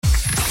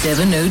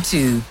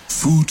702.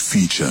 Food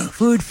feature.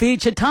 Food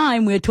feature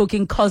time. We're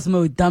talking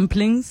Cosmo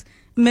dumplings.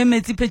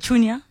 Memezi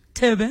Petunia,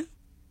 Tebe.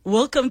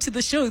 Welcome to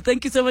the show.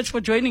 Thank you so much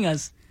for joining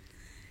us.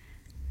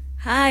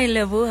 Hi,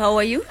 Levu. How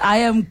are you? I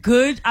am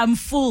good. I'm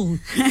full.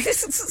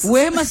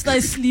 Where must I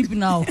sleep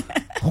now?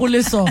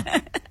 Huleso.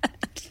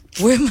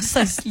 Where must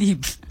I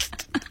sleep?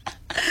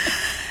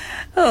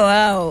 Oh,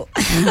 wow.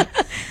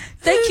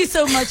 Thank you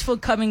so much for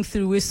coming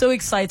through. We're so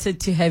excited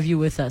to have you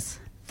with us.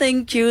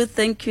 Thank you,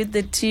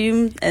 the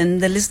team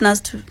and the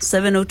listeners,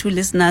 702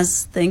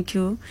 listeners. Thank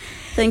you,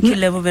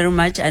 Levo, very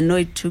much. I know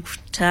it took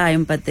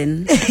time, but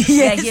then Yes,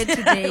 we are here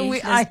today. we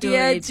are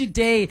here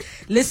today.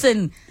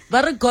 Listen,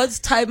 but God's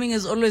timing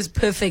is always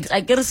perfect.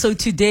 I guess so.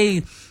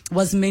 Today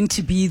was meant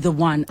to be the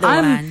one.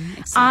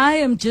 I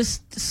am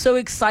just so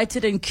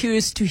excited and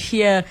curious to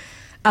hear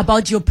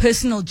about your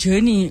personal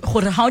journey.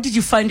 How did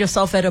you find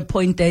yourself at a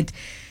point that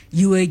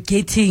you were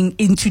getting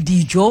into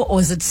Dijo, or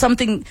is it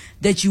something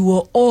that you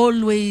were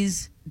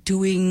always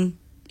doing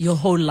your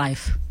whole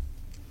life?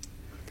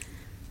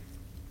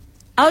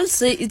 I'll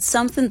say it's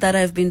something that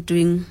I've been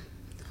doing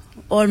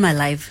all my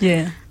life.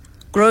 Yeah.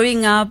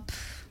 Growing up,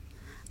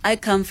 I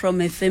come from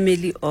a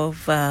family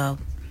of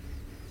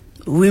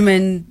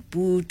women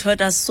who taught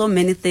us so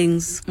many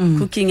things,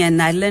 cooking,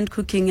 and I learned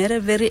cooking at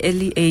a very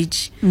early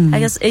age. I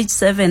guess age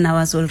 7, I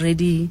was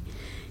already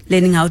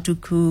learning how to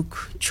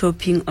cook,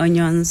 chopping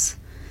onions,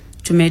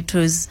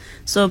 tomatoes.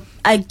 So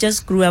I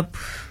just grew up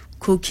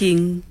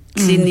cooking,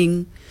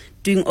 cleaning,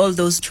 doing all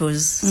those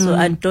chores. So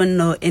I don't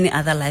know any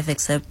other life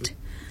except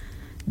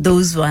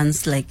those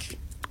ones. Like,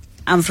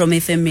 I'm from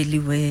a family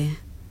where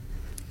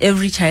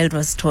every child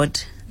was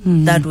taught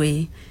that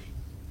way.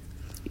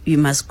 You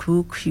must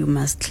cook, you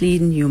must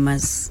clean, you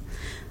must,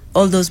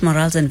 all those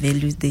morals and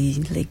values, they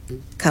like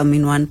come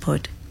in one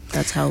pot.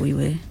 That's how we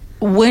were.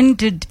 When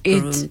did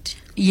it groomed.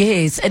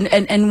 Yes,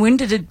 and when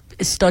did it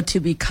start to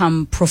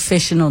become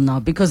professional now?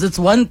 Because it's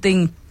one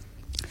thing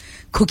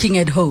cooking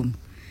at home,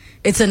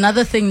 it's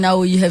another thing now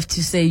where you have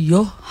to say,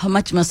 how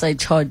much must I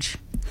charge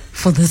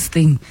for this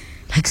thing?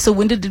 Like, so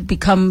when did it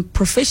become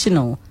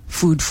professional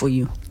food for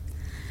you?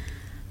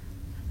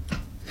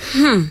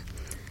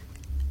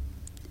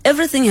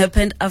 Everything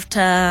happened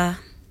after,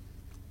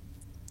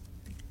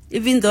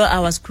 even though I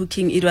was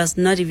cooking, it was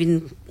not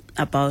even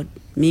about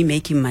me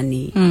making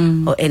money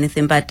or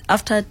anything. But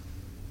after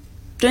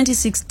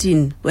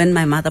 2016, when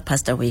my mother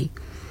passed away,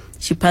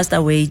 she passed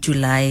away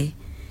July,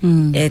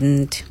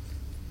 and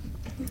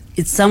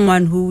it's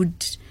someone who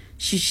would,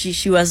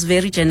 she was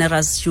very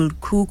generous. She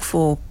would cook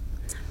for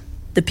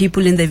the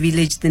people in the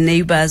village, the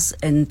neighbors,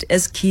 and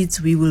as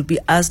kids, we will be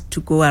asked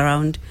to go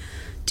around,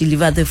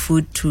 deliver the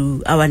food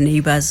to our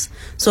neighbors.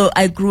 So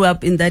I grew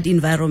up in that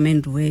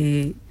environment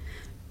where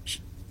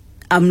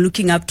I'm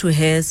looking up to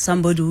her,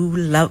 somebody who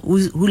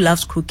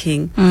loves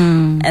cooking.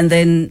 And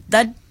then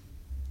that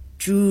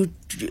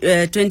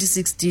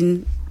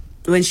 2016,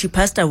 when she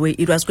passed away,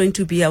 it was going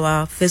to be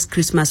our first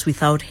Christmas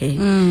without her.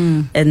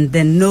 And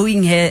then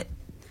knowing her,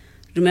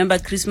 remember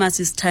Christmas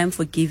is time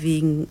for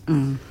giving.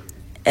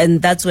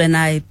 And that's when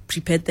I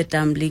prepared the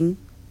dumpling.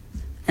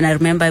 And I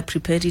remember I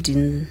prepared it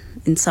in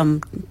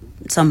some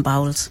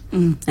bowls.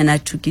 And I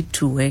took it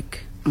to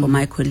work for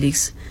my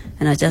colleagues.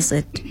 And I just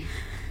said,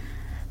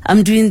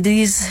 I'm doing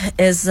this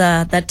as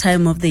that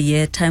time of the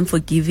year, time for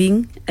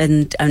giving,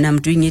 and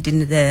I'm doing it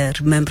in the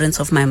remembrance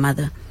of my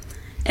mother.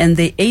 And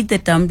they ate the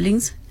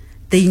dumplings.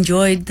 They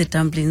enjoyed the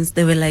dumplings.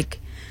 They were like,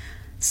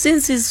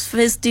 since it's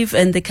festive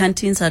and the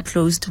canteens are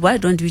closed, why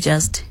don't you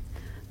just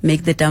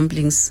make the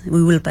dumplings?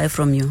 We will buy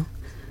from you.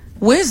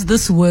 Where's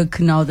this work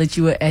now that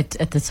you were at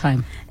the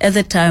time? At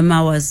the time,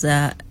 I was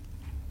at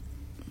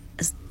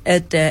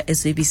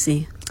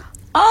SABC.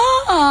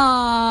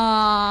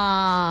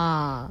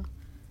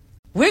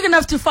 We're going to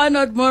have to find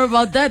out more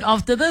about that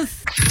after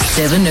this.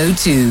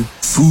 702.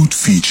 Food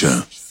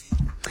feature.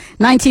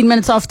 19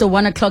 minutes after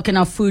 1 o'clock in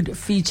our food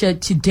feature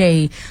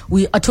today,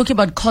 we are talking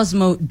about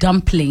Cosmo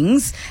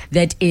Dumplings.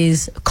 That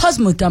is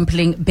Cosmo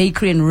Dumpling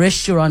Bakery and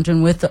Restaurant,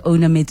 and with the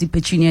owner, Meti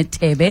Petunia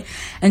Tebe.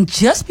 And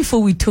just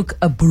before we took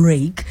a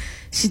break,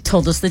 she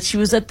told us that she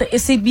was at the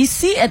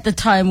SABC at the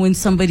time when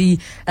somebody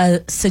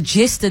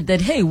suggested that,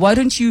 hey, why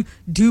don't you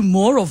do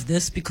more of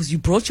this? Because you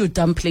brought your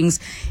dumplings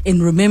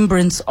in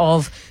remembrance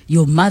of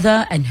your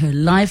mother and her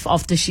life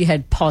after she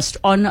had passed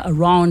on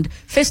around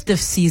festive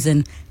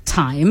season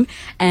time.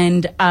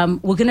 And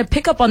we're going to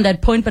pick up on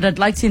that point, but I'd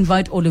like to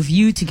invite all of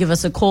you to give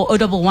us a call,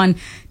 011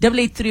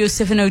 883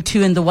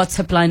 0702, and the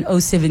WhatsApp line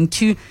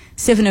 072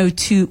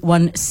 702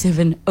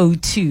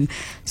 1702.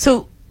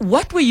 So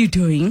what were you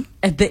doing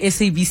at the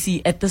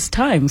SABC at this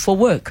time for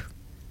work?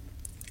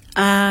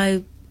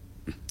 I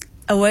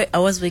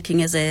was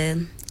working as a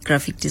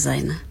graphic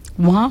designer.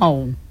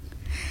 Wow.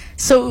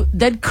 So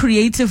that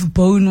creative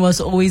bone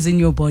was always in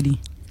your body?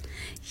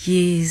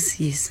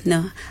 Yes.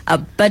 No,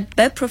 but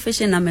by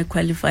profession, I'm a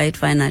qualified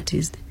fine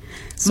artist.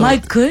 So my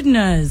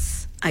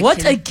goodness.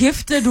 What a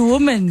gifted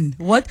woman.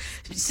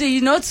 So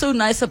you know what's so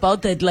nice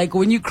about that? Like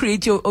when you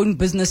create your own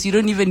business, you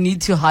don't even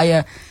need to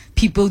hire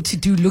people to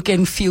do look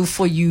and feel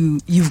for you,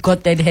 you've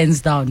got that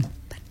hands down?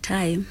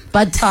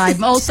 But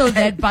time. Also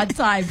that but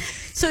time.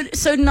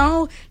 So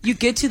now you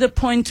get to the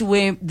point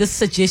where this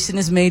suggestion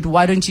is made,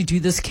 why don't you do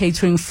this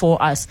catering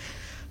for us?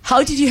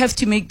 How did you have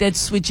to make that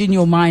switch in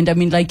your mind? I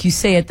mean, like you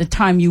say, at the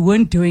time you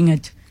weren't doing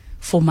it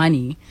for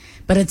money,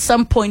 but at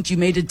some point you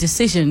made a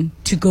decision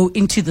to go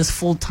into this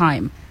full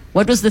time.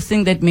 What was the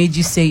thing that made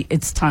you say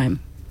it's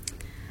time?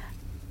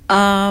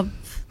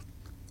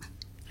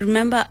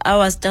 Remember, I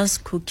was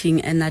just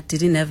cooking and I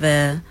didn't have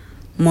a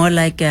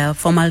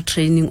formal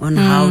training on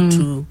how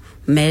to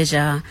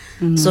measure.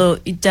 So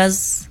it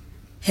just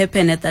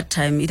happened at that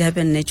time. It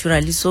happened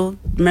naturally. So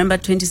remember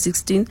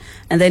 2016,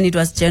 and then it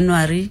was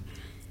January,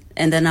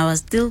 and then I was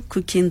still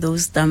cooking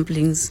those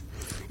dumplings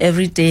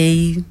every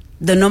day,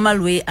 the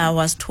normal way I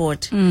was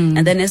taught.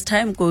 And then as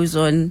time goes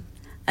on,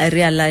 I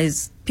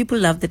realized people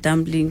love the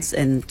dumplings,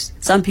 and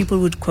some people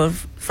would call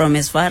from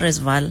as far as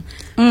Val.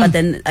 But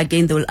then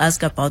again, they will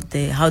ask about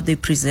how they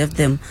preserve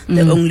them.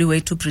 The only way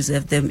to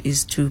preserve them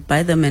is to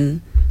buy them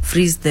and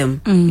freeze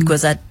them,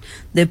 because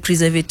the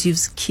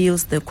preservatives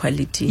kills the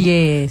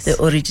quality, the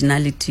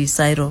originality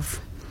side of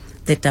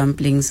the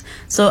dumplings.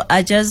 So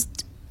I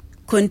just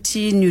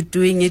continue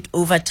doing it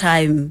over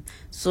time.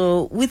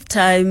 So with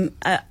time,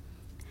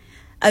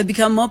 I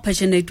become more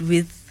passionate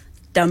with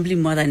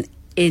dumpling more than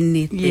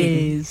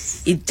anything.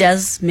 Yes. It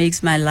just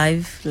makes my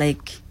life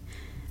like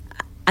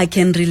I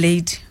can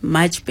relate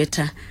much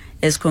better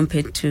as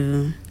compared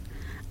to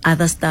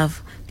other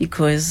stuff,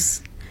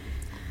 because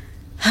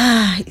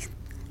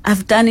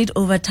I've done it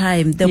over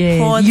time. The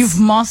pots, you've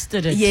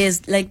mastered it.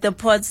 Yes, like the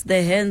pots,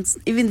 the hands,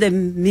 even the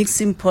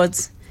mixing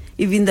pots,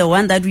 even the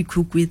one that we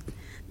cook with,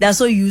 they're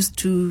so used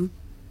to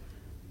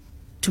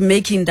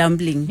making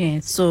dumpling.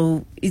 Yes.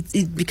 So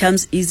it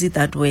becomes easy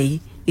that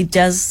way. It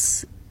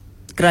just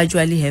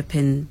gradually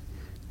happened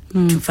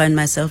to find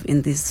myself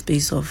in this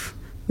space of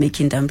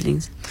making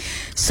dumplings.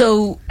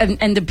 So,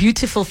 and the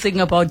beautiful thing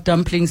about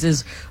dumplings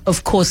is,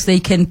 of course, they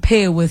can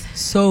pair with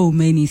so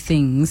many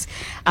things.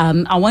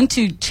 I want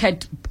to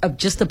chat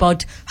just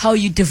about how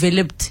you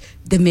developed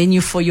the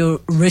menu for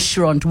your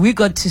restaurant. We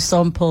got to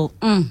sample.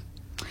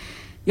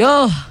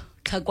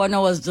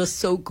 Tlhakwana was just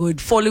so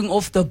good, falling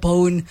off the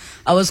bone.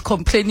 I was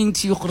complaining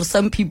to you,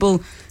 some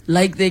people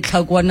like their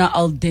tlhakwana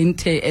al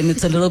dente and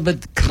it's a little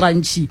bit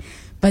crunchy.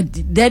 But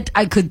that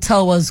I could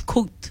tell was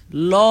cooked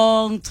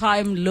long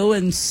time, low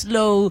and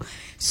slow.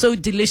 So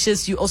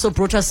delicious. You also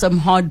brought us some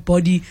hard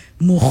body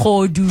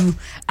mohodu.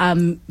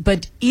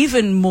 But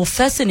even more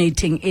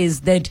fascinating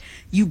is that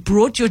you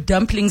brought your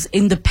dumplings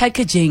in the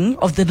packaging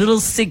of the little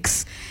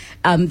six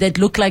that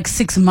look like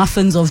 6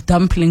 muffins of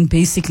dumpling,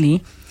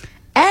 basically.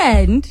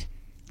 And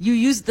you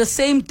used the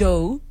same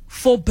dough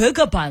for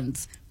burger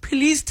buns.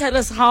 Please tell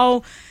us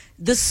how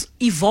this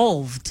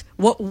evolved.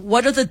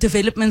 What are the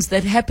developments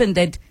that happened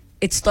that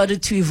it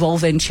started to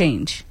evolve and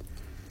change?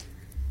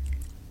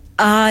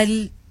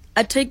 I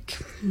take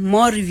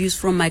more reviews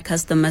from my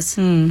customers.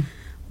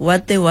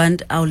 What they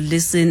want, I'll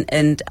listen,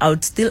 and I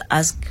would still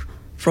ask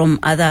from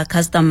other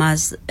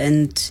customers,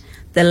 and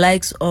the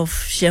likes of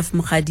Chef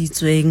Mkhadi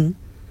Tsweng.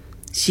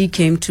 She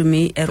came to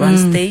me at one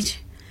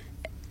stage,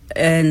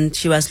 and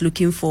she was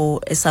looking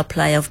for a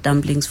supply of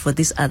dumplings for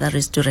this other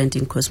restaurant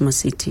in Cosmo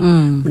City,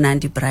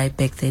 Munandi Braai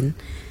back then.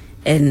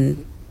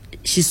 And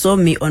she saw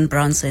me on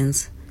Brown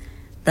Sands.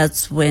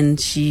 That's when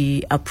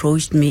she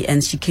approached me,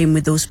 and she came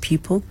with those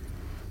people.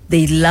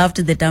 They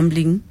loved the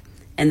dumpling,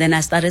 and then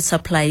I started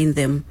supplying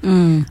them.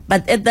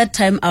 But at that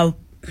time,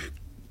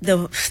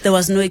 there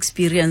was no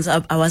experience.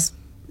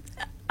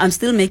 I'm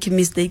still making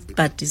mistakes,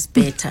 but it's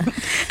better.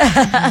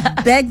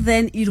 Back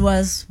then, it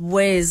was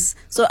worse.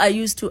 So I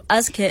used to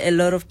ask her a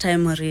lot of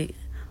time, Marie,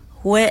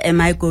 where am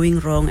I going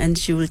wrong? And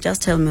she will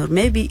just tell me,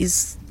 maybe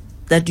it's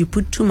that you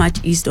put too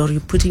much yeast, or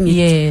you're putting it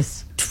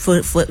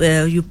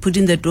you put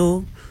in the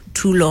dough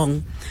too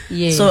long.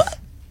 Yes. So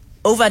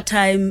over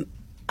time,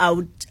 I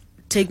would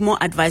take more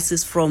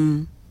advices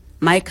from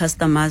my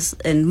customers,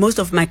 and most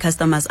of my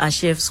customers are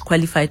chefs,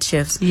 qualified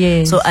chefs.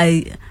 Yes. So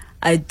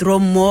I draw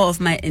more of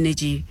my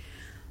energy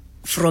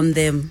from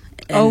them.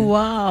 Oh,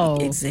 wow.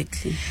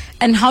 Exactly.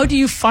 And how do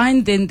you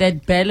find then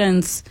that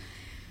balance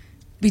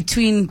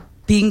between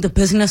being the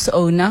business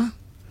owner,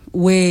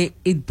 where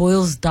it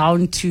boils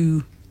down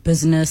to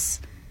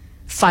business,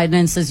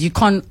 finances, you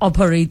can't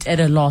operate at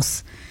a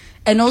loss,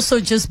 and also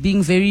just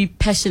being very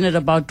passionate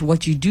about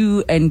what you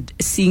do and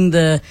seeing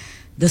the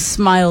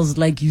smiles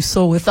like you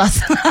saw with us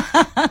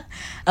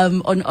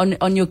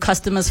on your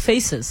customers'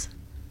 faces?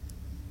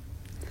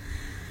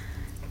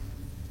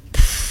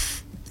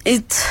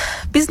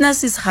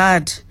 Business is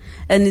hard,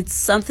 and it's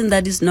something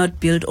that is not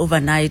built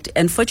overnight.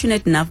 And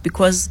fortunate enough,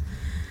 because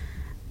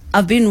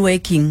I've been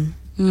working,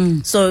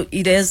 so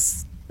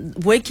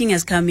working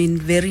has come in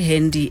very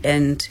handy.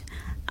 And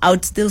I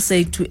would still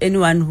say to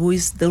anyone who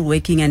is still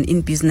working and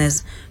in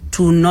business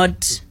to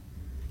not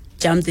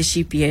jump the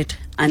ship yet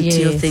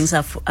until things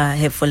have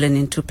fallen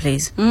into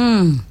place.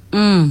 And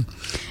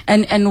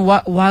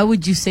why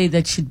would you say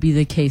that should be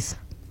the case?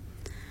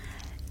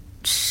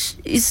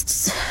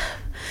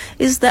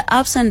 it's the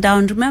ups and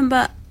downs.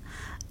 Remember,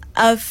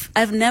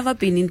 I've never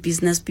been in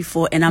business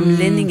before, and I'm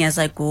learning as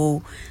I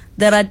go.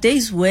 There are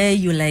days where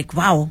you're like,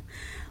 wow,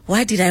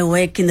 why did I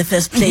work in the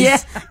first place? Yeah.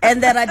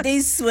 And there are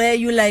days where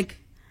you're like,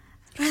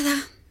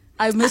 rather,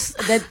 I miss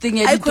that thing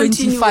I at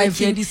continue 25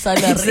 working. years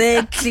salary.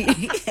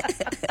 Exactly.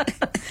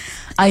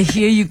 I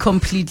hear you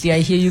completely.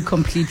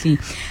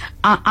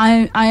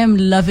 I am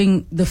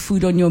loving the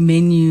food on your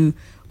menu.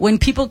 When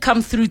people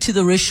come through to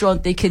the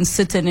restaurant, they can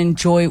sit and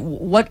enjoy.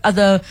 What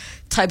other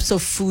types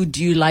of food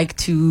do you like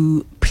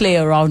to play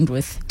around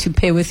with, to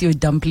pair with your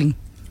dumpling?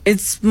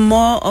 It's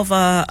more of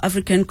a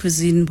African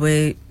cuisine,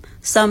 where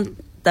some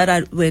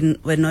that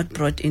were not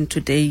brought in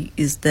today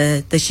is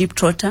the sheep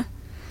trotter,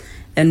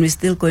 and we're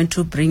still going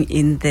to bring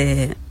in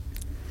the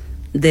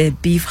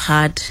beef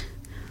heart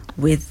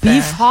with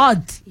Beef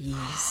heart.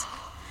 Yes.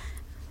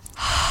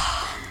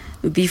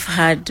 Beef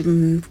heart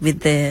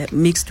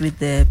mixed with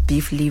the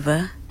beef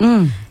liver.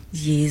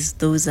 Yes,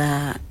 those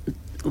are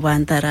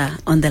one that are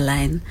on the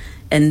line,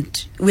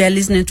 and we are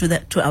listening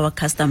to our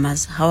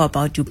customers. How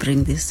about you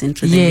bring this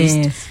into the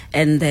list?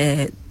 And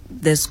the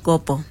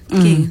scopo,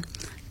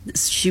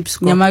 sheep's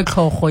scopo. Nyama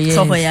tlhogo, yes.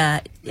 Tlhogo ya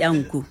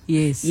nku.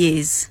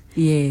 Yes.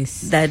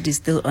 That is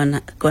still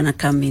gonna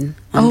come in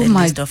on the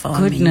list of our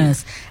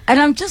goodness menu. And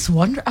I'm just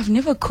wondering, I've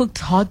never cooked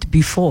heart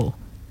before.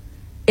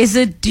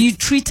 Do you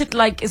treat it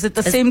like, is it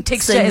the same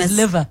texture as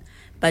liver?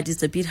 But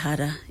it's a bit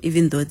harder,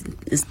 even though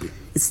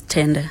it's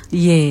tender.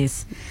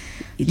 Yes.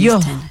 It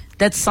is tender.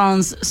 That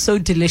sounds so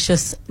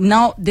delicious.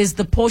 Now, there's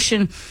the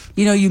portion,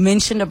 you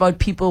mentioned about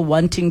people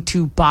wanting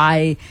to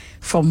buy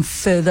from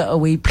further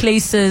away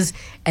places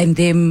and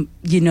them,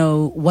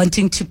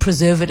 wanting to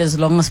preserve it as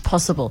long as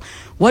possible.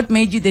 What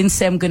made you then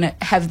say, I'm going to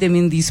have them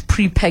in these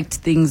pre-packed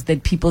things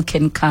that people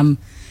can come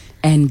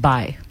and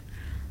buy?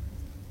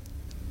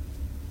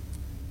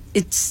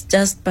 It's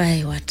just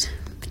by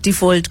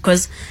default,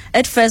 because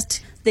at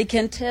first they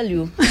can tell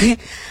you.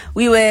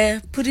 We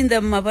were putting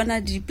them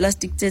mabana di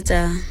plastic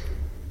teta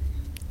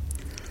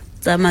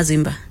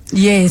mazimba.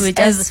 Yes,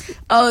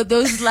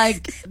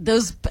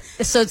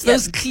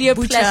 those clear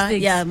butcher,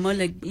 plastic. Yeah, more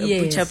like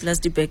butcher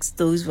plastic bags,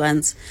 those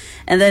ones.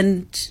 And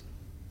then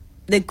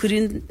they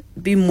couldn't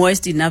be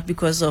moist enough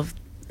because of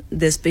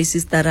the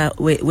spaces that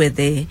were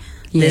there.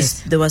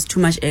 Yes. There was too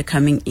much air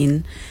coming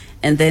in.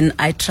 And then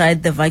I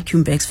tried the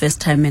vacuum bags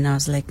first time, and I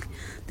was like,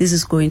 this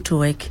is going to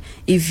work.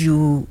 If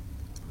you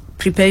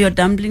prepare your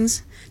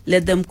dumplings,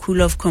 let them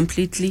cool off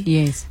completely.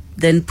 Yes.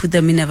 Then put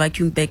them in a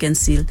vacuum bag and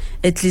seal.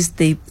 At least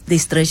they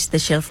stretch the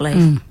shelf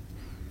life.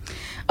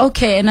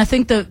 Okay, and I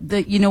think the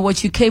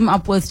what you came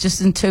up with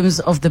just in terms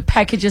of the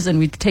packages, and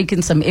we've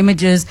taken some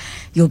images,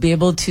 you'll be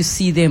able to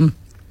see them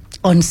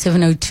on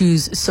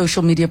 702's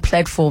social media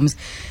platforms,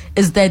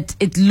 is that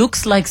it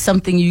looks like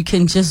something you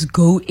can just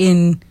go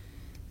in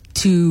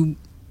to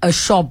a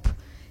shop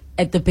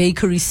at the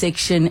bakery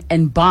section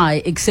and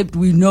buy, except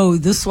we know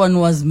this one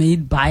was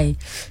made by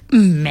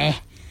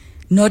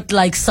not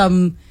like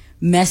some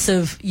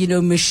massive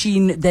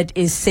machine that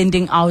is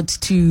sending out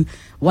to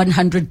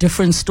 100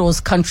 different stores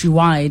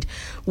countrywide.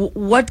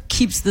 What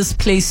keeps this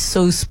place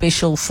so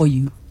special for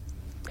you,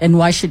 and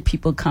why should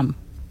people come?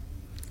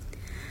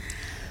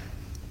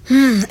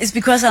 It's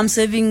because I'm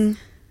serving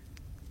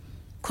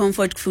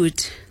comfort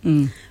food.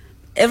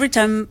 Every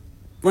time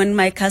when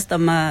my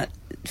customer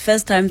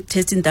first time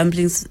tasting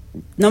dumplings,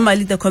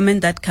 normally the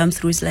comment that comes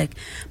through is like,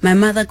 my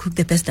mother cooked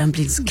the best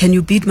dumplings. Can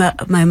you beat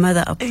my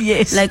mother up?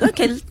 Yes. Like,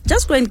 okay,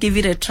 just go and give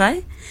it a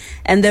try.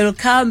 And they'll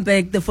come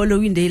back the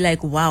following day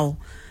like, wow,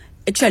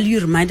 actually you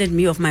reminded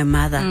me of my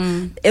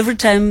mother. Every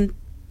time,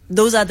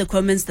 those are the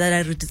comments that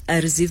I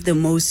receive the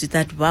most,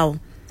 that, wow,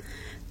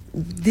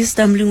 this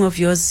dumpling of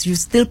yours, you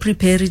still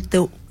prepare it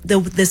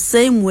the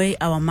same way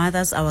our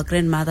mothers, our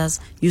grandmothers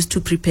used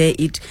to prepare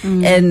it.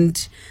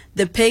 And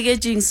the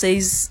packaging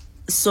says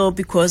so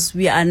because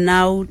we are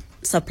now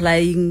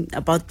supplying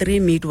about 3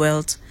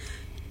 mid-worlds.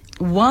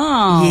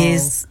 Wow.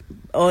 Yes,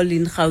 all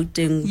in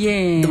Gauteng.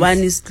 Yes. The one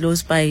is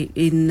close by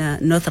in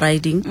North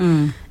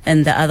Riding,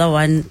 and the other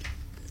one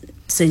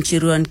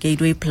Centurion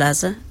Gateway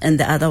Plaza, and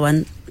the other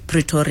one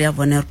Pretoria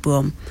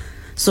Wonderboom.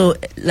 So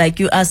like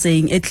you are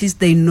saying, at least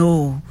they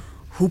know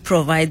who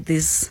provide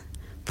this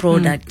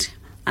product,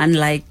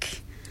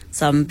 unlike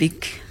some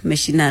big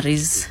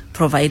machineries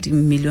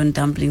providing million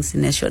dumplings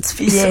in a short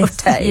space of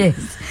time. Yes.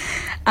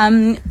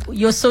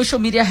 Your social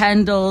media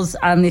handles,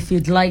 if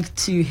you'd like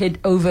to head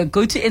over,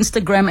 go to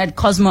Instagram at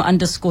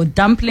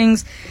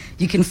Cosmo_dumplings.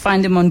 You can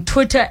find them on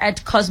Twitter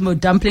at Cosmo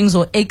Dumplings,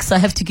 or X. I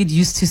have to get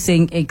used to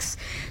saying X.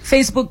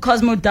 Facebook,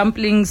 Cosmo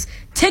Dumplings.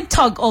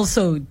 TikTok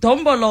also,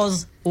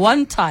 Dombolos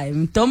one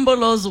time.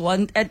 Dombolos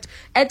one at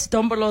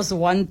Dombolos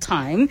one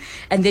time.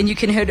 And then you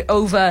can head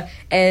over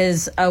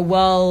as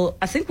well.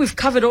 I think we've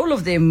covered all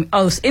of them.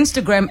 Oh,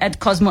 Instagram at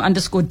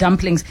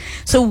Cosmo_dumplings.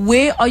 So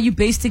where are you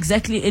based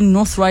exactly in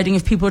North Riding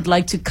if people would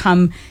like to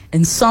come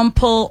and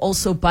sample,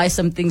 also buy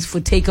some things for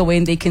takeaway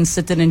and they can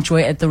sit and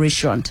enjoy at the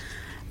restaurant?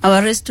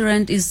 Our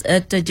restaurant is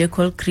at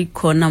Jekyll Creek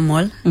Corner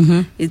Mall.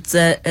 It's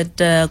at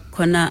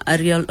corner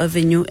Ariel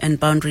Avenue and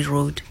Boundary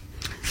Road.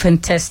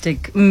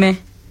 Fantastic. Meh.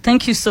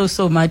 Thank you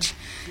so much.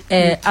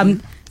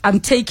 I'm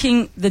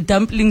taking the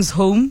dumplings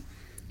home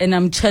and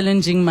I'm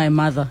challenging my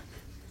mother.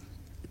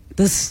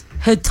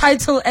 Her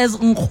title as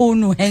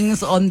Nkhono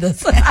hangs on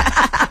this.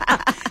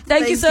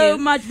 Thank you so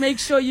much. Make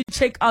sure you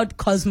check out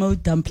Cosmo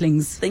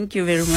Dumplings. Thank you very much.